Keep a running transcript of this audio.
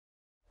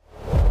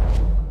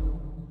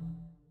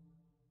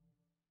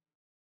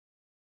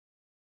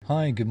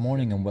Hi, good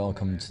morning and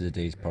welcome to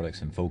today's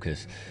Products in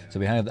Focus. So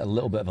we had a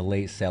little bit of a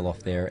late sell-off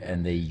there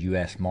in the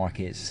US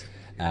markets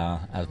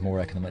as more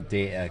economic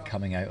data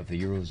coming out of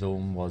the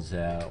Eurozone was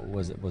a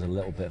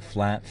little bit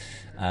flat,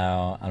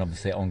 and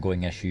obviously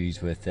ongoing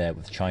issues with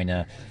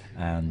China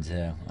and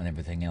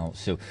everything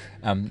else. So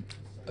a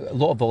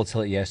lot of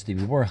volatility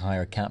yesterday. We were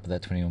higher, capped at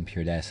that 21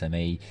 period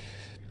SMA,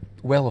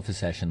 well off the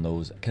session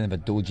lows, kind of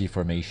a doji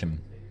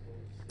formation.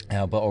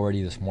 But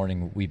already this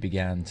morning we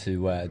began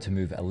to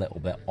move a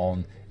little bit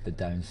on the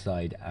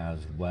downside as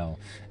well.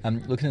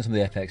 Looking at some of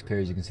the FX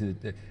pairs, you can see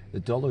that the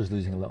dollar is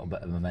losing a little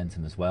bit of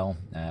momentum as well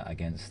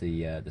against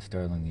the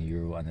sterling, the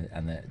euro,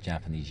 and the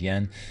Japanese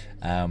yen.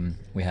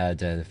 We had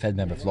the Fed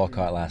member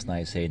Flockhart last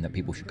night saying that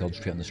people should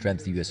concentrate on the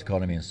strength of the US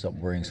economy and stop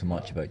worrying so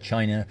much about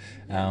China.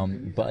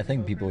 But I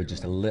think people are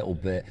just a little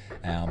bit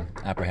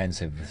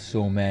apprehensive with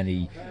so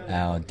many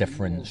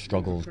different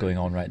struggles going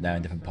on right now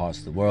in different parts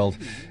of the world.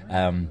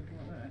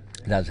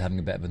 That's having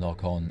a bit of a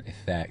knock-on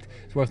effect.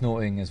 It's worth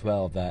noting as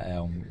well that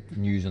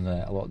news on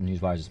a lot of news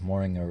wires this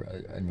morning are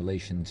in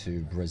relation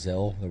to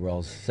Brazil, the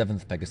world's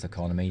 7th biggest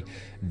economy.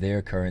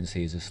 Their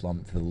currency is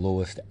slumped to the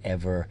lowest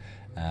ever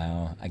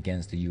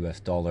against the US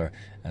dollar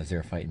as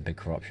they're fighting big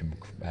corruption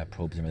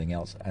probes and everything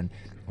else. And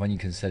when you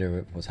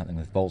consider what's happening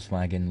with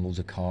Volkswagen, loads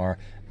of car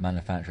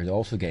manufacturers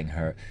also getting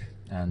hurt.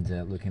 And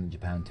looking at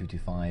Japan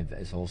 225,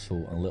 it's also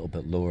a little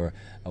bit lower.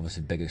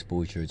 Obviously, big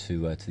exposure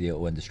to the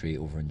auto industry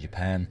over in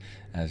Japan,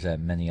 as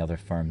many other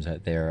firms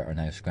out there are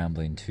now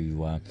scrambling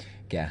to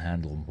get a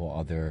handle on what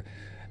other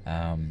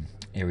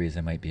areas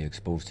they might be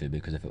exposed to.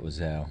 Because if it was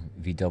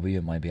VW,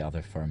 it might be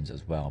other firms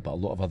as well. But a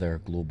lot of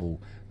other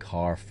global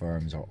car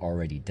firms are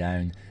already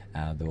down,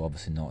 though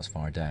obviously not as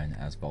far down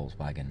as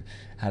Volkswagen.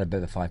 Had a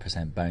bit of a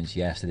 5% bounce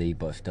yesterday,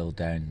 but still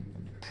down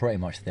pretty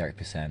much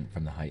 30%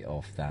 from the height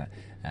of that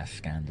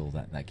scandal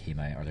that came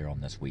out earlier on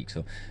this week.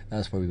 So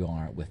that's where we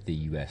are with the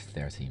US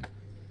 30.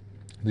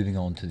 Moving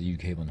on to the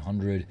UK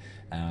 100,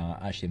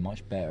 actually a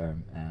much better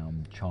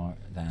chart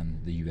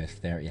than the US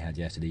 30 had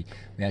yesterday.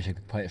 We actually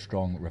had quite a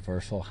strong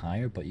reversal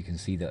higher, but you can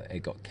see that it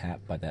got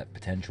capped by that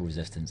potential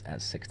resistance at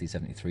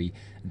 60.73.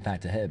 In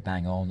fact, it hit it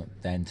bang on,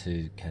 then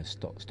to kind of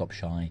stop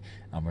shy,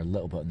 and we're a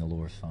little bit on the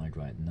lower side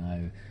right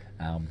now.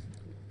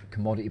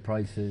 Commodity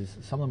prices,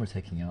 some of them are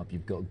ticking up.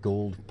 You've got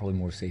gold, probably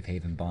more safe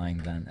haven buying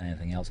than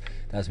anything else.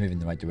 That's moving in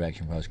the right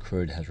direction, whereas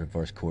crude has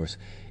reversed course.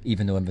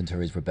 Even though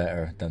inventories were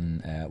better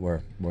than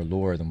were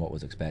lower than what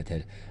was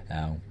expected,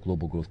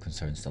 global growth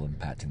concerns still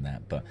impacting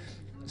that. But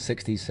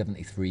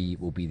 60.73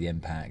 will be the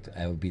impact.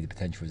 Will be the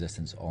potential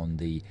resistance on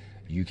the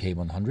UK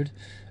 100,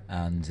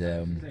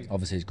 and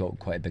obviously it's got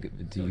quite a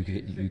big. The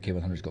UK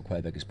 100's got quite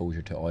a big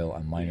exposure to oil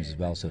and miners as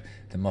well. So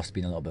there must have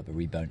been a little bit of a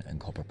rebound in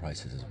copper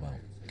prices as well.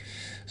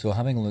 So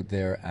having a look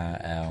there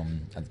at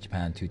the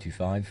Japan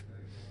 225,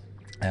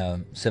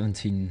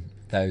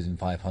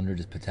 17,500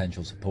 is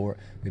potential support.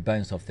 We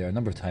bounced off there a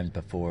number of times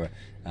before.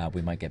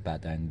 We might get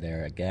back down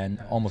there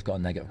again. Almost got a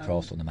negative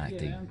cross on the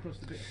MACD.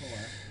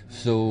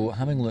 So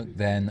having a look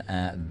then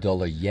at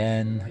dollar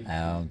yen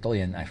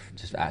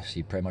just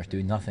actually pretty much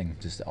doing nothing,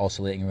 just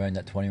oscillating around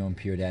that 21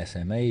 period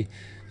SMA.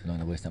 So not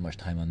going to waste that much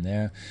time on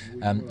there.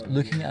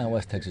 Looking at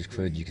West Texas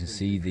crude, you can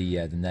see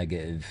the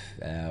negative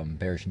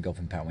bearish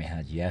engulfing pattern we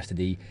had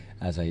yesterday.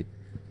 As I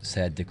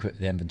said, the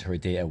inventory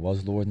data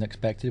was lower than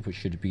expected, which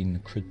should have been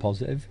crude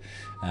positive.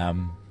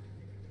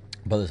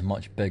 But there's a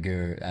much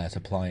bigger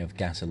supply of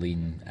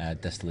gasoline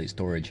distillate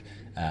storage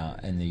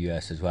in the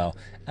US as well,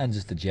 and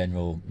just the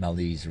general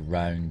malaise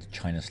around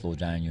China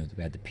slowdown.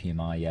 We had the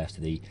PMI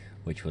yesterday,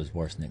 which was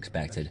worse than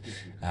expected.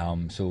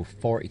 So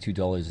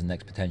 $42 is the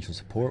next potential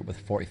support,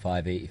 with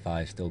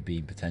 45.85 still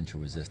being potential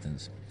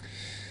resistance.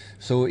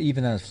 So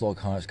even as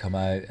Flockhart's come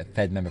out, a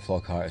Fed member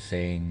Flockhart is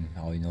saying,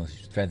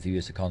 strength of the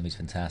US economy is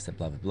fantastic,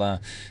 blah, blah,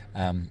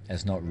 blah.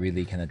 It's not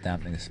really kind of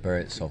dampening the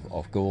spirits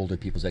of gold or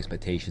people's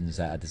expectations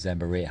that a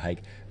December rate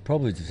hike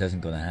probably just isn't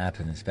going to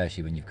happen,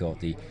 especially when you've got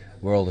the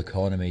world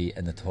economy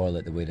in the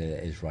toilet the way that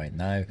it is right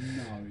now.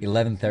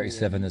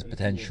 11.37 is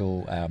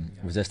potential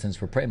resistance.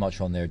 We're pretty much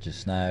on there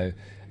just now,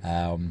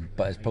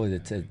 but it's probably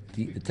the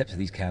tips of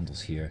these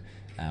candles here.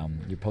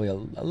 You're probably a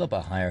little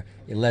bit higher.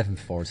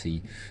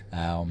 11.40.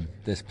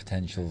 This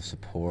potential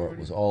support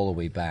was all the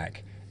way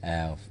back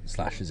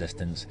slash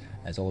resistance.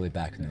 It's all the way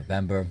back in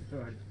November,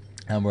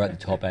 and we're at the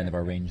top end of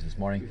our range this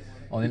morning.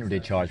 On the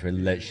intraday charts, we're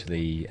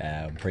literally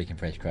breaking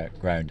fresh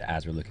ground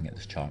as we're looking at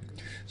this chart.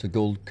 So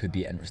gold could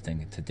be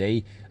interesting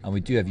today, and we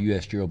do have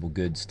US durable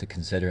goods to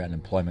consider and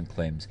employment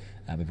claims.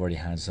 We've already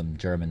had some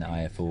German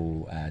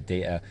IFO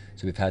data,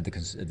 so we've had the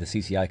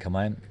CCI come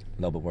out, a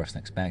little bit worse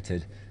than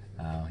expected.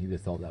 You would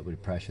have thought that would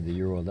pressure the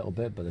euro a little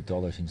bit, but the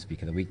dollar seems to be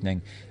kind of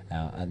weakening.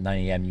 At 9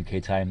 a.m.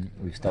 UK time,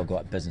 we've still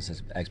got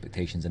business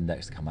expectations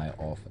index to come out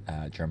of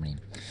Germany.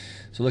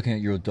 So looking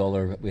at euro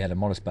dollar, we had a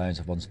modest bounce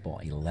of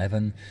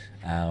 1.11.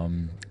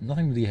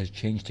 Nothing really has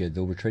changed here,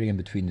 though. We're trading in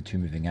between the two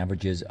moving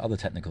averages. Other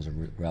technicals are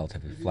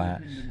relatively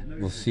flat.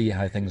 We'll see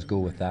how things go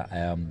with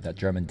that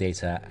German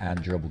data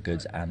and durable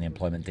goods and the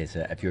employment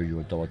data. If you're a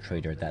euro dollar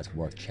trader, that's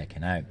worth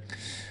checking out.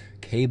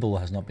 cable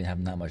has not been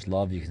having that much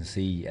love. You can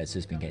see it's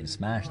just been getting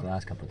smashed the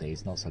last couple of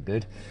days. Not so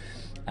good.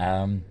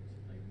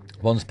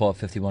 One spot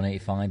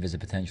 51.85 is a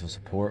potential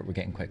support. We're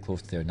getting quite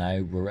close to there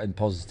now. We're in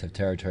positive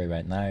territory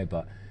right now,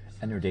 but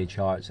intraday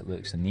charts, it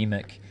looks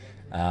anemic.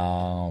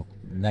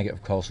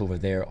 Negative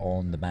crossover there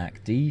on the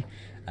MACD.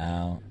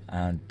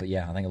 But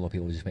yeah, I think a lot of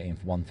people are just waiting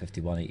for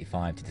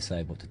 151.85 to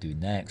decide what to do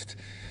next.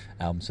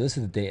 So this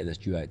is the data that's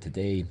due out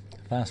today.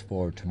 Fast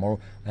forward tomorrow.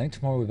 I think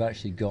tomorrow we've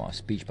actually got a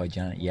speech by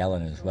Janet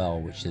Yellen as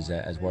well, which is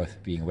worth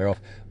being aware of.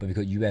 But we've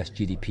got US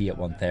GDP at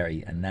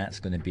 130, and that's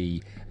going to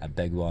be a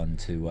big one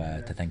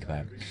to think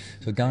about.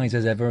 So guys,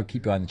 as ever,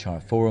 keep your eye on the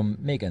chart forum,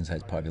 make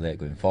insights part of your leg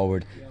going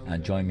forward,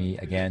 and join me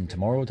again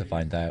tomorrow to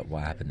find out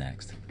what happened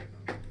next.